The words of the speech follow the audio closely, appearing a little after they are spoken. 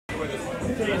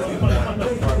on the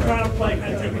final play,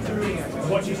 kind of take me through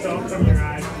what you saw from your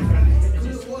eyes.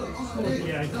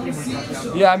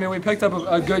 Yeah, I mean, we picked up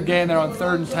a good gain there on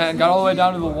 3rd and 10, got all the way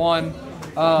down to the 1.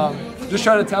 Just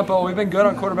try to tempo. We've been good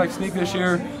on quarterback sneak this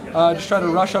year. Just try to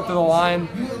rush up to the line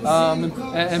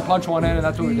and punch one in, and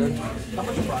that's what we did. How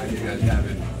much pride do you guys have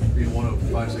in being one of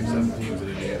 5, 6, 7 teams in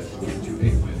Indiana to get to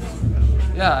 8 wins?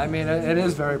 Yeah, I mean, it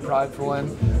is very prideful,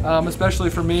 and especially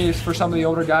for me, for some of the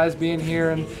older guys being here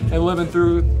and living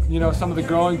through, some of the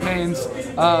growing pains,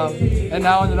 and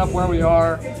now ended up where we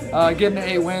are, getting to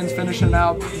 8 wins, finishing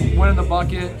out, winning the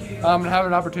bucket, and having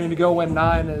an opportunity to go win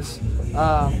 9 is,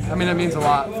 I mean, it means a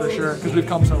lot for sure because we've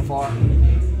come so far.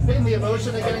 Being the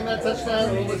emotion of getting that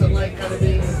touchdown, what was it like kind of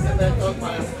being in that dog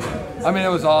pile? I mean, it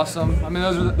was awesome. I mean,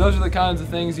 those are the kinds of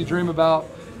things you dream about.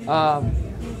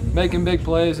 Making big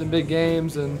plays in big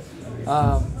games, and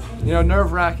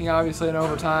nerve-wracking obviously in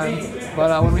overtime.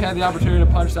 But when we had the opportunity to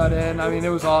punch that in, I mean, it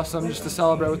was awesome just to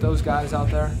celebrate with those guys out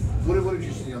there. What did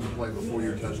you see on the play before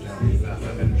your touchdown? That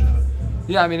finish shot?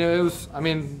 Yeah, I mean, it was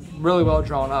really well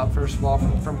drawn up. First of all,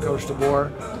 from Coach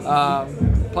DeBoer,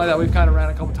 play that we've kind of ran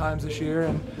a couple times this year,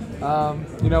 and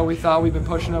we thought we've been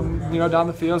pushing them, down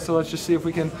the field. So let's just see if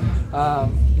we can,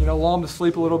 lull them to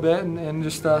sleep a little bit and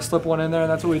just slip one in there.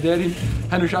 And that's what we did.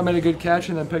 Hendershot made a good catch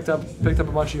and then picked up a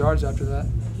bunch of yards after that.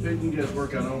 Peyton, you guys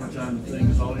work on overtime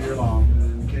things all year long,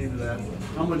 and it came to that.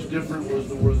 How much different was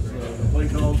the play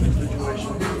calls and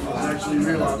situation actually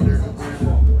real out there compared to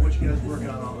what you guys work on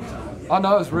all the time? Oh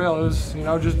no, it was real. It was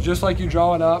just like you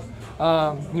draw it up.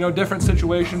 Different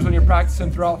situations when you're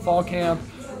practicing throughout fall camp.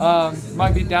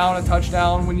 Might be down a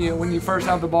touchdown when you first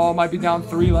have the ball. Might be down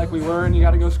 3 like we were, and you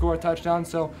got to go score a touchdown.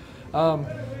 So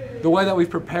the way that we've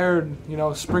prepared,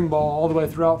 spring ball all the way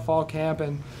throughout fall camp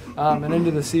and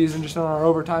into the season, just on our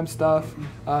overtime stuff,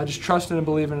 just trusting and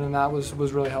believing in that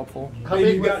was really helpful.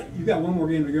 Hey, you got one more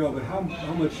game to go, but how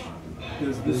much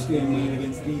does this game mean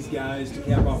against these guys to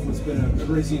cap off what's been a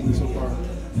great season so far?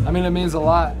 I mean, it means a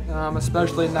lot,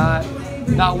 especially not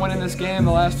winning this game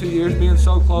the last 2 years, being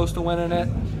so close to winning it,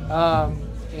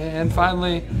 and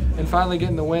finally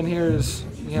getting the win here is,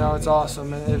 it's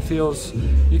awesome. It feels,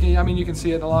 you can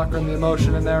see it in the locker room, the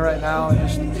emotion in there right now, and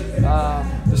just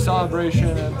the celebration,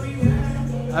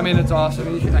 and I mean, it's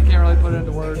awesome. I can't really put it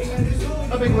into words.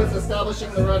 How big was establishing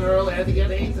the run early? I think you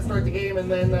had 8 to start the game, and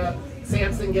then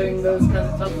Sampson getting those kind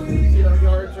of tough,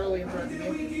 yards early and throughout the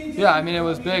game. Yeah, I mean, it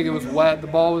was big. It was wet. The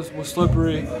ball was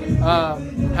slippery.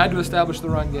 Had to establish the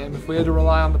run game. If we had to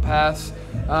rely on the pass,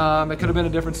 it could have been a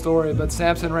different story. But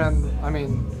Sampson ran,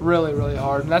 really, really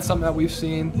hard, and that's something that we've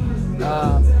seen.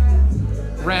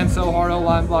 Ran so hard,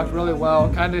 O-line blocked really well.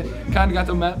 Kind of got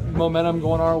the momentum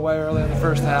going our way early in the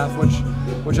first half,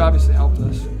 which obviously helped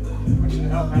us.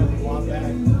 Help kind of block that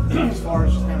as far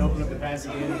as just kind of open up the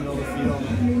passing game in the middle of the field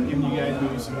and giving you guys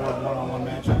maybe some more one-on-one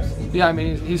matchups? Yeah, I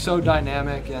mean, he's so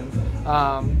dynamic, and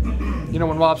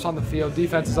when Wap's on the field,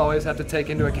 defenses always have to take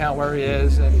into account where he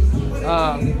is, and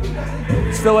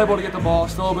still able to get the ball,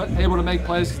 still able to make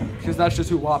plays because that's just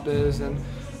who Wap is, and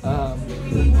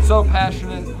so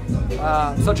passionate,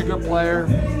 such a good player.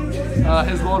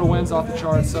 His will to win's off the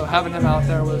charts, so having him out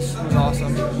there was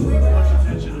awesome.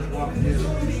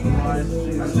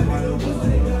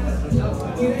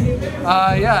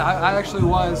 I actually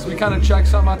was. We kind of checked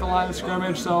something at the line of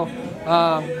scrimmage, so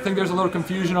I think there's a little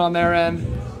confusion on their end.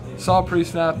 Saw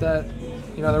pre-snap that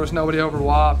there was nobody over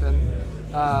Wap, and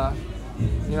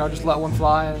just let one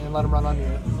fly and let him run under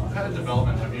it. What kind of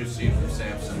development have you seen from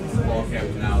Sampson from ball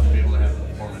camp to now to be able to have the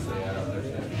performance they had out there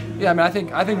today? Yeah, I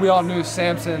mean, I think we all knew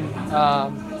Sampson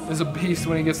is a beast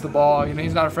when he gets the ball.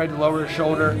 He's not afraid to lower his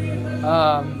shoulder.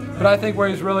 But I think where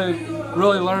he's really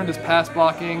learned is pass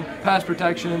blocking, pass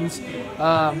protections,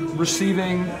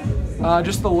 receiving,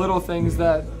 just the little things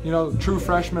that true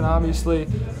freshmen obviously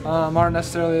aren't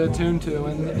necessarily attuned to,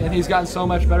 and he's gotten so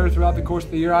much better throughout the course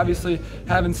of the year. Obviously,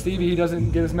 having Stevie, he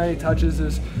doesn't get as many touches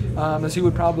as he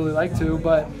would probably like to,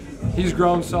 but he's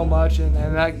grown so much, and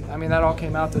that all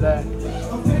came out today.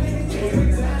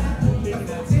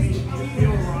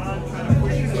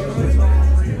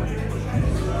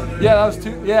 Yeah,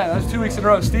 that was 2 weeks in a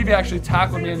row. Stevie actually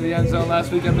tackled me into the end zone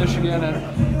last week in Michigan, and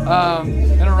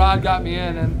a rod got me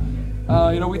in,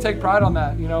 and we take pride on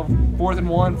that. 4th and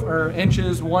 1 or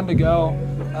inches, 1 to go.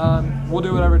 We'll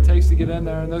do whatever it takes to get in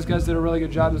there, and those guys did a really good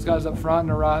job. Those guys up front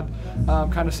and a rod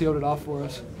kind of sealed it off for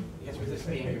us. I guess with this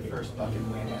being your first bucket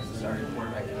win as the starting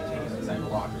quarterback, can you take us inside the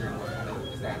locker room? What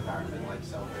is that environment like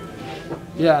celebrating?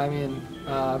 Yeah, I mean,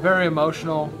 very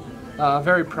emotional,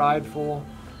 very prideful.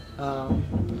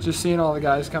 Just seeing all the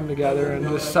guys come together and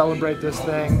just celebrate this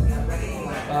thing.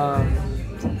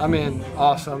 I mean,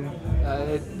 awesome.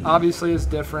 It obviously is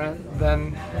different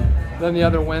than the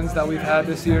other wins that we've had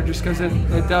this year, just because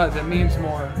it means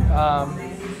more.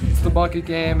 It's the bucket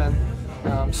game, and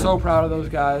I'm so proud of those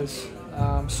guys.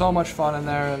 So much fun in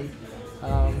there, and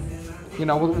you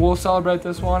know, we'll celebrate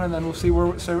this one, and then we'll see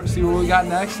where we got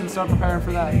next and start preparing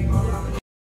for that.